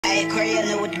Prod.Quario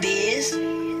know what the biz.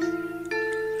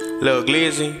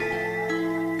 LihlGlizzy.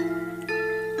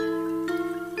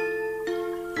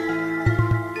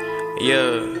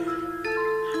 Yeah.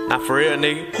 Not for real,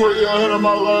 nigga. Quick, y'all hit him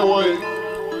out right way.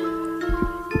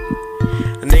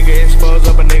 A nigga expose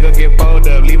up, a nigga get fold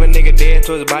up. Leave a nigga dead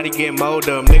till his body get mold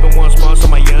up. Nigga want smoke, so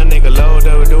my young nigga load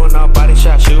up. Doing all body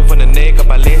shot, shoot from the neck up.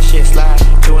 I let shit slide.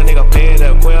 Do a nigga play it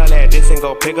up. Quell that this and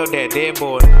go pick up that dead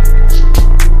boy.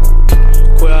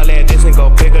 Quell that this and go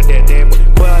pick up that dead boy.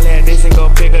 Quell that this and go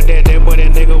pick up that dead boy.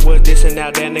 That nigga was dissing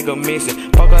out, that nigga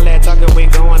missing. Fuck all that talking, we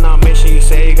going on mission. You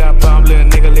say you got problems, little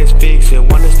nigga, let's fix it.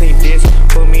 Wanna sneak this,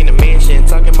 put me in a mission.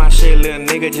 Talking my shit, little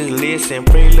nigga, just listen.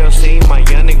 Pretty little scene, my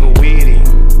young nigga witty.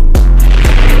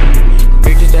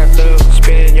 Bitches that thug,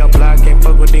 spinning your block. Can't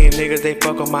fuck with these niggas, they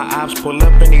fuck with my ops. Pull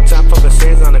up anytime, fuck a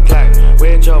says on the clock.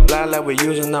 Red your block like we're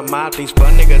using the mop. These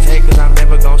fuck niggas hate cause I'm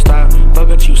never gon' stop. Fuck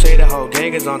what you say, the whole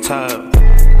gang is on top.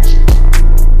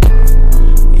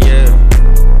 Yeah.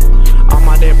 On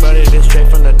my dead brother, this straight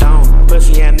from the dome.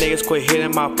 Pussy ass niggas quit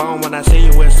hitting my phone. When I see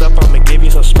you with up, I'ma give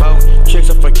you some smoke. Tricks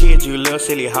are for kids, you little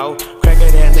silly hoe. Cracker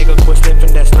that nigga, quit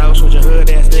sniffing that snow. Switch your hood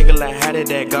ass nigga, like how did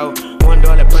that go?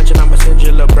 $1 punch and I'ma send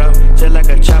you little bro. Just like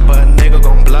a chopper,